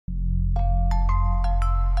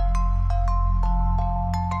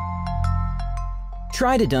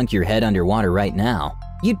Try to dunk your head underwater right now.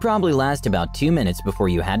 You'd probably last about 2 minutes before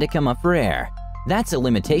you had to come up for air. That's a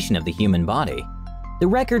limitation of the human body. The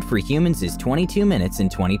record for humans is 22 minutes and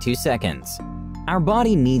 22 seconds. Our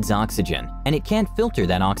body needs oxygen, and it can't filter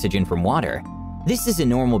that oxygen from water. This is a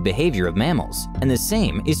normal behavior of mammals, and the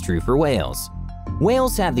same is true for whales.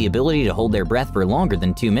 Whales have the ability to hold their breath for longer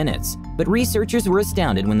than 2 minutes, but researchers were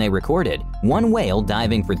astounded when they recorded one whale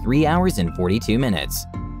diving for 3 hours and 42 minutes.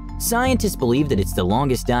 Scientists believe that it's the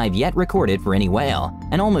longest dive yet recorded for any whale,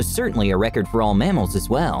 and almost certainly a record for all mammals as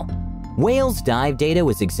well. Whales' dive data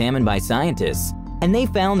was examined by scientists, and they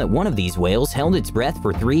found that one of these whales held its breath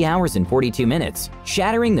for 3 hours and 42 minutes,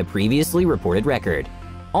 shattering the previously reported record,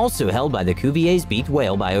 also held by the Cuvier's beaked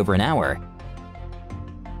whale by over an hour.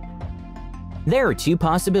 There are two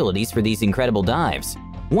possibilities for these incredible dives.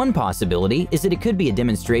 One possibility is that it could be a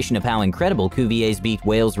demonstration of how incredible Cuvier's beaked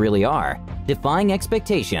whales really are, defying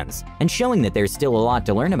expectations and showing that there's still a lot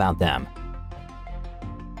to learn about them.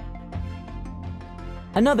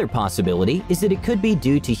 Another possibility is that it could be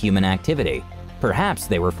due to human activity. Perhaps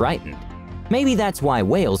they were frightened. Maybe that's why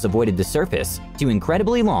whales avoided the surface to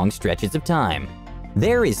incredibly long stretches of time.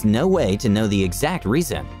 There is no way to know the exact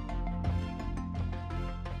reason.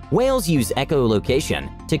 Whales use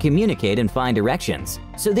echolocation to communicate and find directions,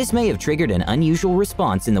 so this may have triggered an unusual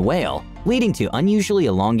response in the whale, leading to unusually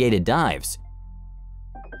elongated dives.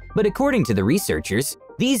 But according to the researchers,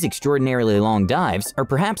 these extraordinarily long dives are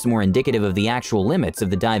perhaps more indicative of the actual limits of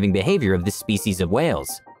the diving behavior of this species of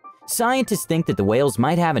whales. Scientists think that the whales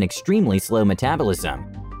might have an extremely slow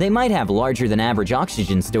metabolism. They might have larger than average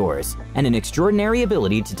oxygen stores and an extraordinary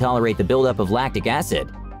ability to tolerate the buildup of lactic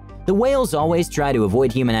acid. The whales always try to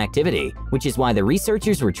avoid human activity, which is why the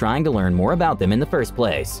researchers were trying to learn more about them in the first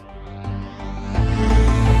place.